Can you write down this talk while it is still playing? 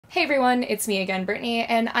Hey everyone, it's me again, Brittany,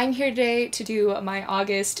 and I'm here today to do my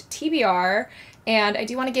August TBR, and I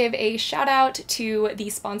do want to give a shout out to the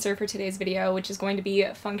sponsor for today's video, which is going to be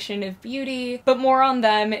Function of Beauty, but more on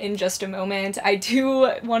them in just a moment. I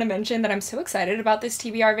do want to mention that I'm so excited about this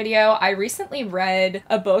TBR video. I recently read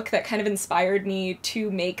a book that kind of inspired me to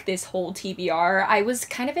make this whole TBR. I was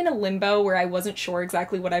kind of in a limbo where I wasn't sure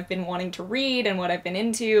exactly what I've been wanting to read and what I've been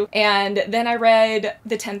into, and then I read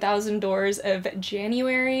The 10,000 Doors of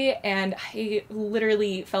January, and I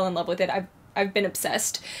literally fell in love with it. I've been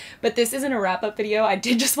obsessed, but this isn't a wrap-up video. I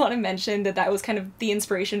did just want to mention that that was kind of the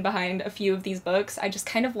inspiration behind a few of these books. I just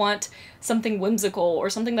kind of want something whimsical or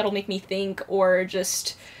something that'll make me think, or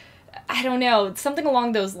just, I don't know, something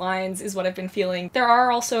along those lines is what I've been feeling. There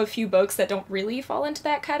are also a few books that don't really fall into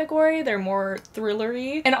that category. They're more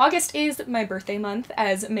thrillery. And August is my birthday month,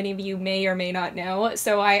 as many of you may or may not know,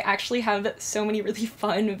 so I actually have so many really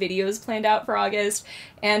fun videos planned out for August,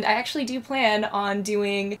 and I actually do plan on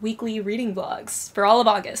doing weekly reading vlogs for all of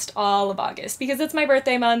August, because it's my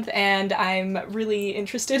birthday month and I'm really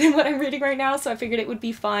interested in what I'm reading right now, so I figured it would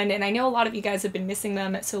be fun, and I know a lot of you guys have been missing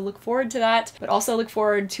them, so look forward to that, but also look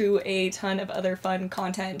forward to a ton of other fun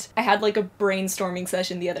content. I had like a brainstorming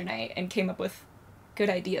session the other night and came up with good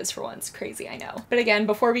ideas for once. Crazy, I know. But again,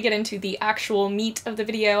 before we get into the actual meat of the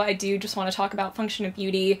video, I do just want to talk about Function of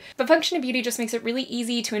Beauty. But Function of Beauty just makes it really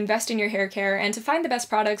easy to invest in your hair care and to find the best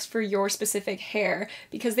products for your specific hair,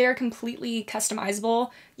 because they are completely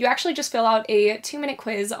customizable. You actually just fill out a 2-minute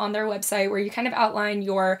quiz on their website where you kind of outline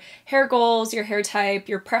your hair goals, your hair type,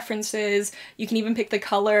 your preferences. You can even pick the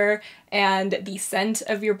color and the scent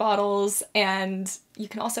of your bottles, and you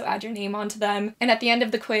can also add your name onto them. And at the end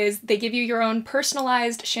of the quiz, they give you your own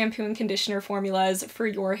personalized shampoo and conditioner formulas for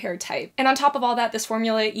your hair type. And on top of all that, this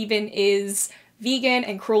formula even is vegan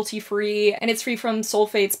and cruelty-free, and it's free from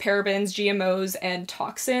sulfates, parabens, GMOs, and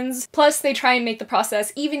toxins. Plus, they try and make the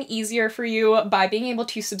process even easier for you by being able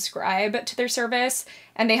to subscribe to their service,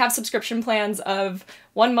 and they have subscription plans of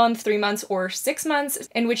 1 month, 3 months, or 6 months,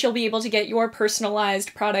 in which you'll be able to get your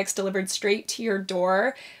personalized products delivered straight to your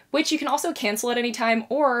door, which you can also cancel at any time,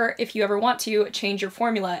 or if you ever want to, change your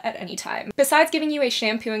formula at any time. Besides giving you a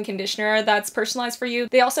shampoo and conditioner that's personalized for you,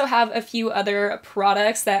 they also have a few other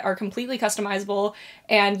products that are completely customizable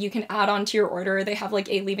and you can add on to your order. They have like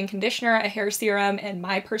a leave-in conditioner, a hair serum, and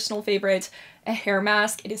my personal favorite, a hair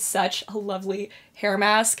mask. It is such a lovely hair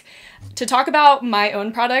mask. To talk about my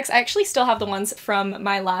own products, I actually still have the ones from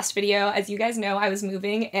my last video. As you guys know, I was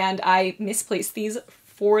moving and I misplaced these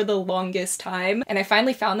for the longest time, and I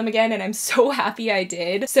finally found them again, and I'm so happy I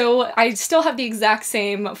did. So I still have the exact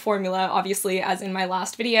same formula, obviously, as in my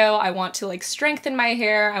last video. I want to like strengthen my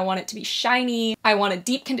hair, I want it to be shiny, I want to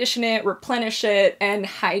deep condition it, replenish it, and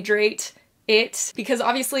hydrate it, because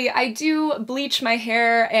obviously I do bleach my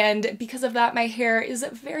hair, and because of that my hair is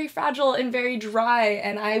very fragile and very dry,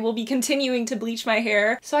 and I will be continuing to bleach my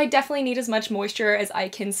hair, so I definitely need as much moisture as I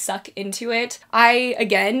can suck into it. I,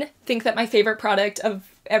 again, think that my favorite product of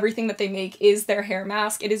everything that they make is their hair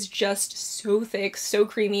mask. It is just so thick, so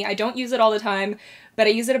creamy. I don't use it all the time, but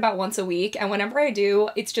I use it about once a week, and whenever I do,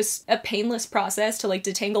 it's just a painless process to like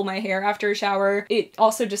detangle my hair after a shower. It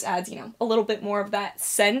also just adds, you know, a little bit more of that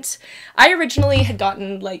scent. I originally had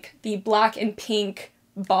gotten like the black and pink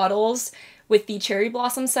bottles with the cherry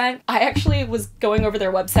blossom scent. I actually was going over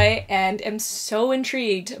their website and am so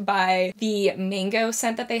intrigued by the mango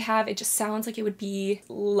scent that they have. It just sounds like it would be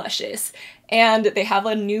luscious. And they have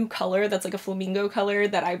a new color that's like a flamingo color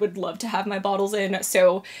that I would love to have my bottles in.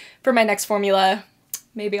 So for my next formula,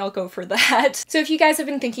 maybe I'll go for that. So if you guys have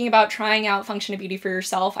been thinking about trying out Function of Beauty for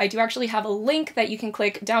yourself, I do actually have a link that you can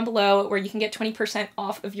click down below where you can get 20%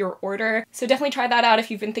 off of your order. So definitely try that out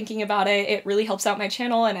if you've been thinking about it. It really helps out my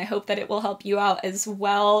channel, and I hope that it will help you out as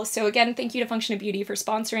well. So again, thank you to Function of Beauty for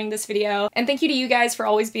sponsoring this video, and thank you to you guys for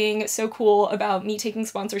always being so cool about me taking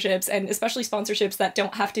sponsorships, and especially sponsorships that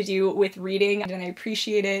don't have to do with reading, and I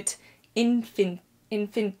appreciate it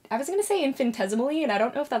I was gonna say infinitesimally, and I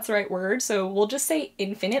don't know if that's the right word, so we'll just say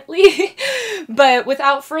infinitely. But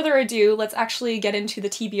without further ado, let's actually get into the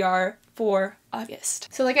TBR for August.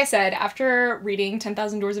 So like I said, after reading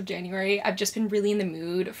 10,000 Doors of January, I've just been really in the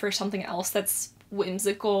mood for something else that's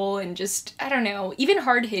whimsical and just, I don't know, even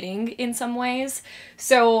hard-hitting in some ways.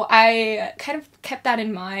 So I kind of kept that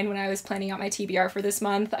in mind when I was planning out my TBR for this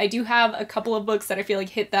month. I do have a couple of books that I feel like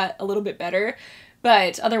hit that a little bit better,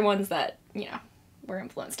 but other ones that, you know, were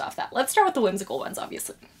influenced off that. Let's start with the whimsical ones,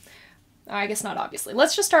 obviously. I guess not obviously.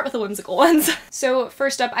 Let's just start with the whimsical ones. So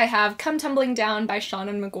first up I have Come Tumbling Down by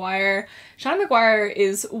Seanan McGuire. Seanan McGuire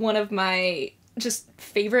is one of my just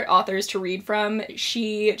favorite authors to read from.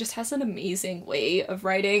 She just has an amazing way of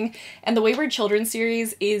writing, and the Wayward Children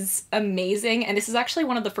series is amazing, and this is actually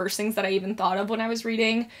one of the first things that I even thought of when I was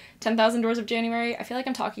reading 10,000 Doors of January. I feel like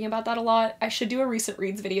I'm talking about that a lot. I should do a recent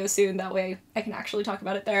reads video soon, that way I can actually talk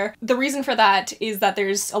about it there. The reason for that is that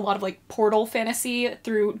there's a lot of like portal fantasy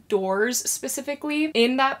through doors specifically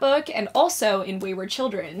in that book, and also in Wayward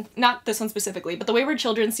Children. Not this one specifically, but the Wayward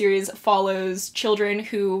Children series follows children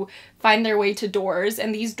who find their way to doors,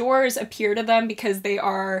 and these doors appear to them because they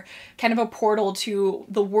are kind of a portal to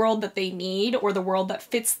the world that they need, or the world that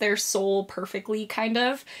fits their soul perfectly, kind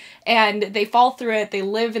of. And they fall through it, they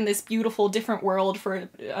live in this beautiful different world for an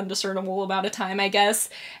undiscernible amount of time, I guess,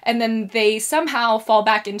 and then they somehow fall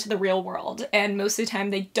back into the real world, and most of the time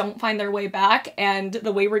they don't find their way back, and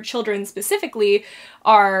the Wayward Children specifically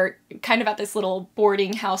are kind of at this little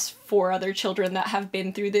boarding house for other children that have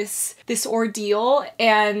been through this ordeal,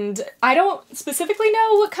 and I don't specifically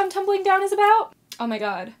know what Come Tumbling Down is about. Oh my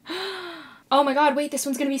god. Oh my god, wait, this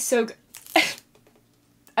one's gonna be so good.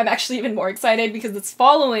 I'm actually even more excited because it's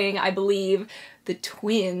following, I believe, the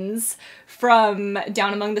twins from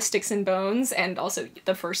Down Among the Sticks and Bones, and also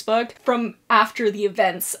the first book, from after the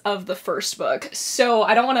events of the first book. So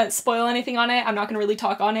I don't want to spoil anything on it. I'm not going to really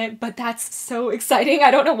talk on it, but that's so exciting. I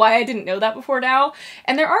don't know why I didn't know that before now.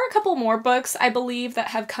 And there are a couple more books, I believe, that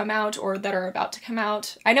have come out or that are about to come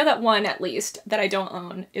out. I know that one, at least, that I don't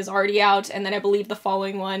own is already out, and then I believe the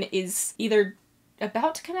following one is either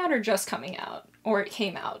about to come out or just coming out, or it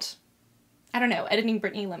came out. I don't know. Editing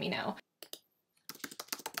Brittany, let me know.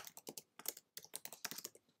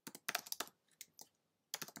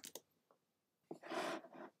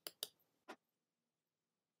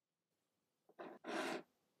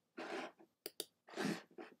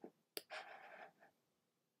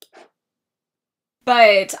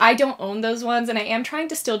 But I don't own those ones, and I am trying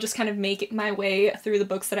to still just kind of make my way through the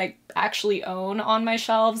books that I actually own on my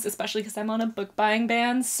shelves, especially because I'm on a book buying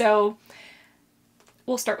ban, so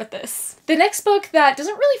we'll start with this. The next book that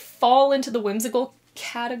doesn't really fall into the whimsical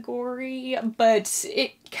category, but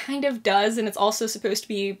it kind of does, and it's also supposed to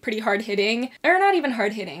be pretty hard-hitting, or not even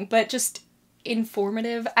hard-hitting, but just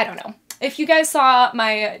informative. I don't know. If you guys saw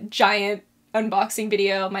my giant unboxing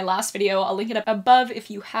video, my last video, I'll link it up above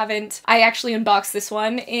if you haven't. I actually unboxed this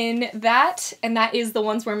one in that, and that is The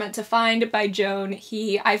Ones We're Meant to Find by Joan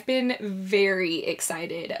He. I've been very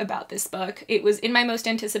excited about this book. It was in my most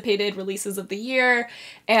anticipated releases of the year,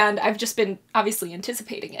 and I've just been obviously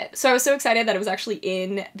anticipating it. So I was so excited that it was actually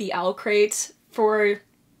in the Owl Crate for,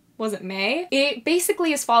 was it May? It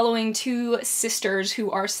basically is following two sisters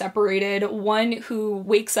who are separated, one who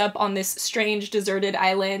wakes up on this strange deserted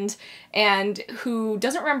island and who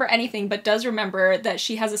doesn't remember anything but does remember that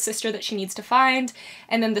she has a sister that she needs to find,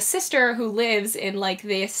 and then the sister who lives in like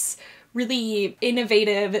this really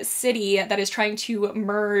innovative city that is trying to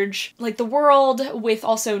merge like the world with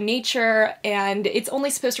also nature, and it's only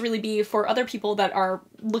supposed to really be for other people that are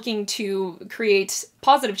looking to create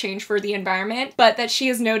positive change for the environment, but that she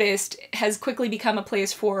has noticed has quickly become a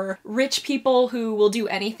place for rich people who will do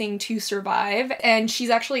anything to survive. And she's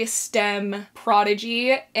actually a STEM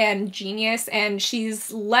prodigy and genius, and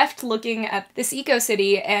she's left looking at this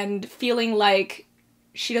eco-city and feeling like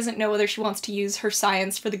she doesn't know whether she wants to use her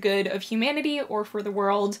science for the good of humanity or for the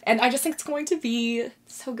world. And I just think it's going to be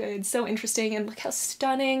so good, so interesting, and look how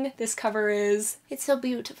stunning this cover is. It's so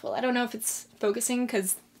beautiful. I don't know if it's focusing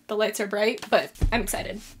because the lights are bright, but I'm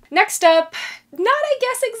excited. Next up, not I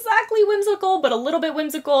guess exactly whimsical, but a little bit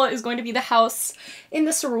whimsical, is going to be The House in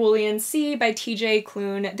the Cerulean Sea by TJ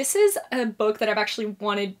Klune. This is a book that I've actually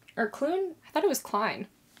wanted, or Klune? I thought it was Klein.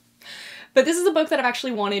 But this is a book that I've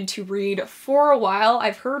actually wanted to read for a while.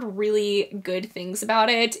 I've heard really good things about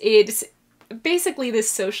it. It's basically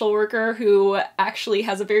this social worker who actually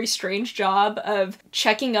has a very strange job of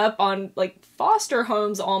checking up on like foster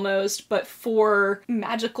homes almost, but for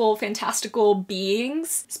magical, fantastical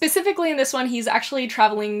beings. Specifically in this one, he's actually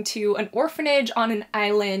traveling to an orphanage on an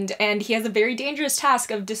island, and he has a very dangerous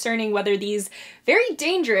task of discerning whether these very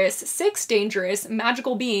dangerous, 6 dangerous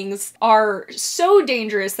magical beings are so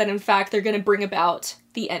dangerous that in fact they're going to bring about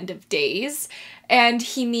the end of days. And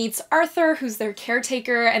he meets Arthur, who's their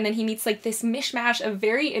caretaker, and then he meets like this mishmash of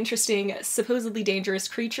very interesting, supposedly dangerous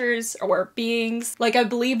creatures or beings. Like I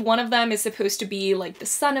believe one of them is supposed to be like the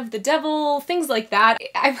son of the devil, things like that.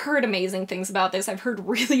 I've heard amazing things about this. I've heard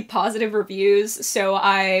really positive reviews, so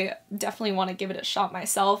I definitely want to give it a shot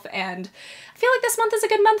myself, and I feel like this month is a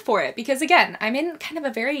good month for it because again, I'm in kind of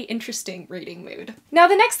a very interesting reading mood. Now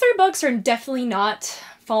the next 3 books are definitely not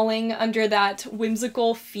falling under that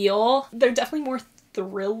whimsical feel. They're definitely more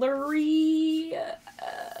thrillery.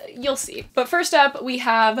 you'll see. But first up, we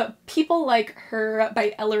have People Like Her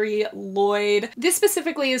by Ellery Lloyd. This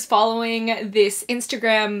specifically is following this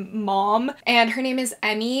Instagram mom, and her name is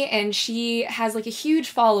Emmy, and she has like a huge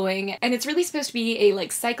following, and it's really supposed to be a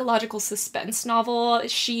like psychological suspense novel.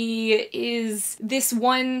 She is this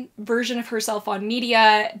one version of herself on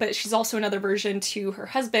media, but she's also another version to her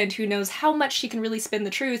husband who knows how much she can really spin the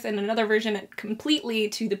truth, and another version completely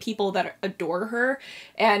to the people that adore her.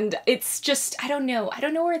 And it's just, I don't know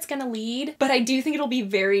where it's gonna lead, but I do think it'll be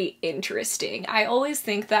very interesting. I always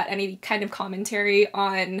think that any kind of commentary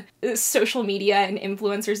on social media and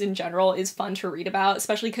influencers in general is fun to read about,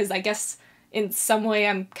 especially because I guess in some way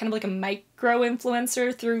I'm kind of like a micro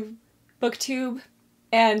influencer through BookTube.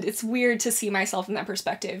 And it's weird to see myself in that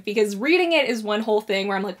perspective, because reading it is one whole thing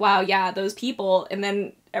where I'm like, wow, yeah, those people. And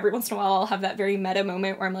then every once in a while I'll have that very meta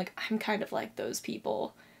moment where I'm like, I'm kind of like those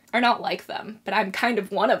people. Or not like them, but I'm kind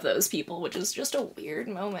of one of those people, which is just a weird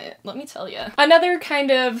moment, let me tell you. Another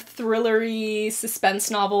kind of thrillery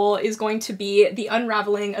suspense novel is going to be The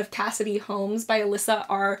Unraveling of Cassidy Holmes by Alyssa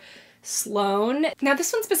R. Sloan. Now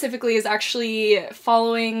this one specifically is actually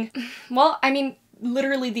following, well, I mean,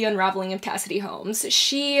 literally the unraveling of Cassidy Holmes.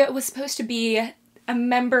 She was supposed to be a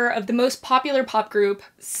member of the most popular pop group,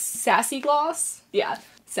 Sassy Gloss? Yeah.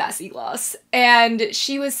 Sassy Gloss. And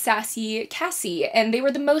she was Sassy Cassie, and they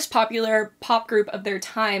were the most popular pop group of their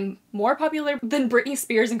time, more popular than Britney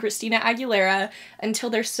Spears and Christina Aguilera, until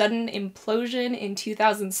their sudden implosion in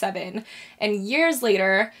 2007. And years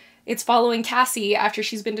later, it's following Cassie after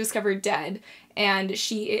she's been discovered dead, and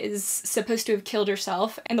she is supposed to have killed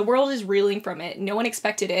herself, and the world is reeling from it. No one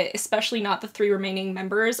expected it, especially not the three remaining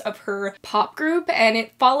members of her pop group, and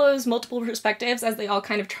it follows multiple perspectives as they all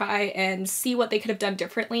kind of try and see what they could have done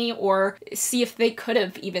differently, or see if they could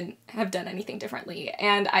have even have done anything differently.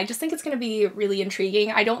 And I just think it's going to be really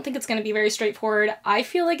intriguing. I don't think it's going to be very straightforward. I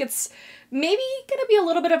feel like it's maybe going to be a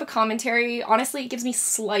little bit of a commentary. Honestly, it gives me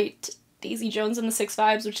slight Daisy Jones and the Six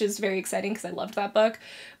vibes, which is very exciting because I loved that book.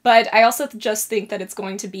 But I also just think that it's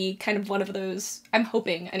going to be kind of one of those, I'm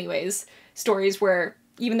hoping anyways, stories where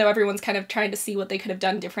even though everyone's kind of trying to see what they could have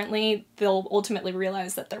done differently, they'll ultimately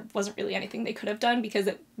realize that there wasn't really anything they could have done because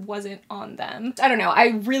it wasn't on them. I don't know, I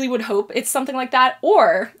really would hope it's something like that,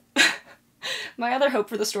 or my other hope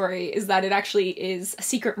for the story is that it actually is a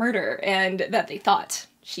secret murder and that they thought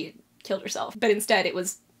she had killed herself, but instead it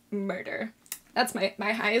was murder. That's my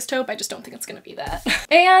highest hope. I just don't think it's gonna be that.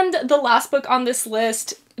 And the last book on this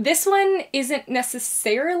list, this one isn't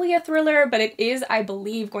necessarily a thriller, but it is, I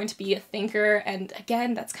believe, going to be a thinker, and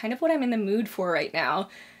again, that's kind of what I'm in the mood for right now.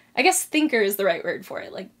 I guess thinker is the right word for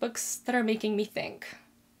it, like books that are making me think.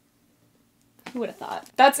 Who would have thought?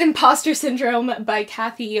 That's Imposter Syndrome by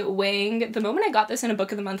Kathy Wang. The moment I got this in a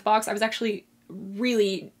Book of the Month box, I was actually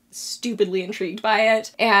really stupidly intrigued by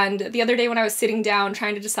it, and the other day when I was sitting down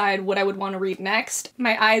trying to decide what I would want to read next,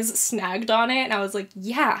 my eyes snagged on it and I was like,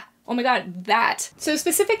 yeah, oh my god, that. So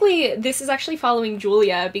specifically, this is actually following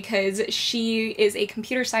Julia because she is a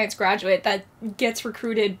computer science graduate that gets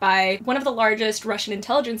recruited by one of the largest Russian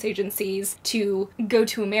intelligence agencies to go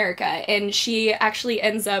to America, and she actually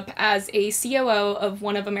ends up as a COO of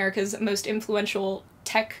one of America's most influential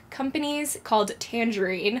tech companies called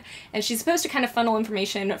Tangerine, and she's supposed to kind of funnel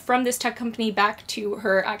information from this tech company back to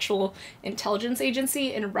her actual intelligence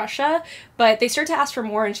agency in Russia, but they start to ask for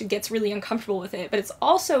more and she gets really uncomfortable with it. But it's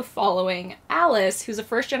also following Alice, who's a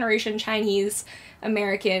first-generation Chinese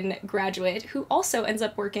American graduate who also ends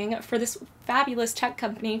up working for this fabulous tech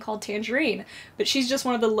company called Tangerine. But she's just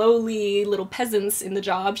one of the lowly little peasants in the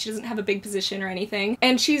job. She doesn't have a big position or anything,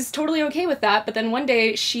 and she's totally okay with that. But then one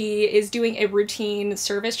day she is doing a routine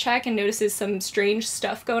service check and notices some strange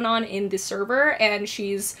stuff going on in the server, and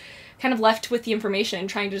she's kind of left with the information,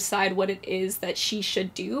 trying to decide what it is that she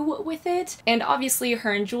should do with it. And obviously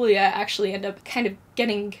her and Julia actually end up kind of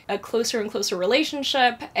getting a closer and closer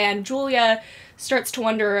relationship, and Julia starts to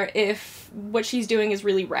wonder if what she's doing is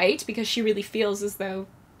really right, because she really feels as though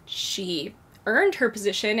she earned her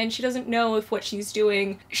position and she doesn't know if what she's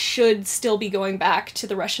doing should still be going back to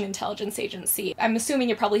the Russian intelligence agency. I'm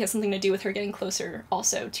assuming it probably has something to do with her getting closer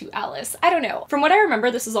also to Alice. I don't know. From what I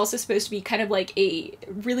remember, this is also supposed to be kind of like a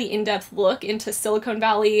really in-depth look into Silicon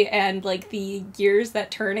Valley and like the gears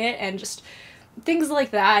that turn it and just things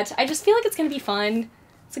like that. I just feel like it's gonna be fun.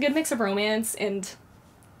 It's a good mix of romance and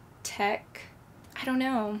tech. I don't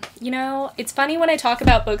know. You know, it's funny when I talk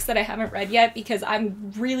about books that I haven't read yet because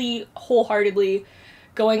I'm really wholeheartedly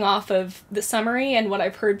going off of the summary and what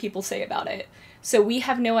I've heard people say about it. So we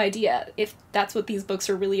have no idea if that's what these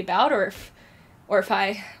books are really about, or if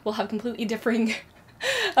I will have completely differing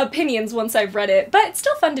opinions once I've read it, but it's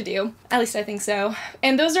still fun to do. At least I think so.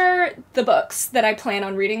 And those are the books that I plan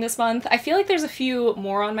on reading this month. I feel like there's a few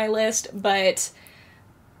more on my list, but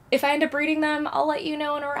if I end up reading them, I'll let you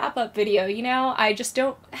know in a wrap-up video, you know? I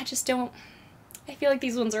feel like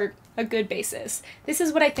these ones are a good basis. This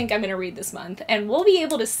is what I think I'm gonna read this month, and we'll be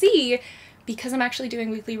able to see because I'm actually doing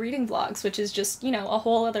weekly reading vlogs, which is just, you know, a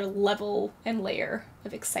whole other level and layer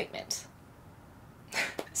of excitement.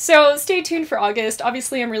 So stay tuned for August.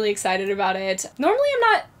 Obviously, I'm really excited about it. Normally, I'm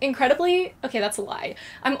not incredibly... Okay, that's a lie.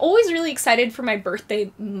 I'm always really excited for my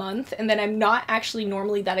birthday month, and then I'm not actually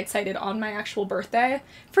normally that excited on my actual birthday.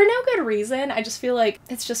 For no good reason. I just feel like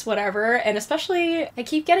it's just whatever, and especially I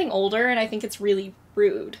keep getting older, and I think it's really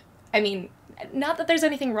rude. I mean, not that there's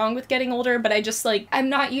anything wrong with getting older, but I just, like, I'm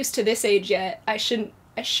not used to this age yet. I shouldn't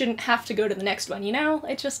have to go to the next one, you know?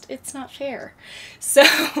 It's not fair. So,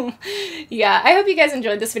 yeah, I hope you guys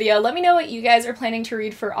enjoyed this video. Let me know what you guys are planning to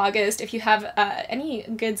read for August. If you have any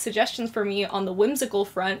good suggestions for me on the whimsical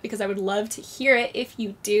front, because I would love to hear it if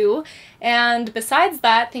you do. And besides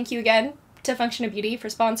that, thank you again to Function of Beauty for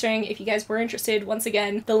sponsoring. If you guys were interested, once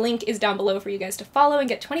again, the link is down below for you guys to follow and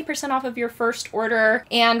get 20% off of your first order.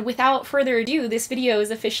 And without further ado, this video is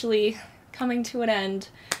officially coming to an end.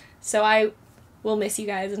 So I will miss you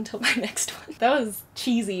guys until my next one. That was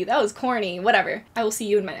cheesy, that was corny, whatever. I will see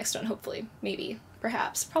you in my next one, hopefully. Maybe,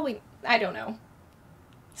 perhaps, probably, I don't know.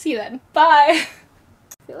 See you then. Bye! I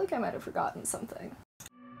feel like I might have forgotten something.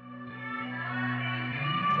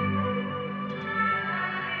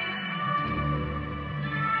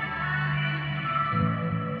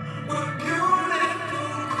 We're beautiful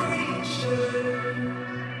creatures.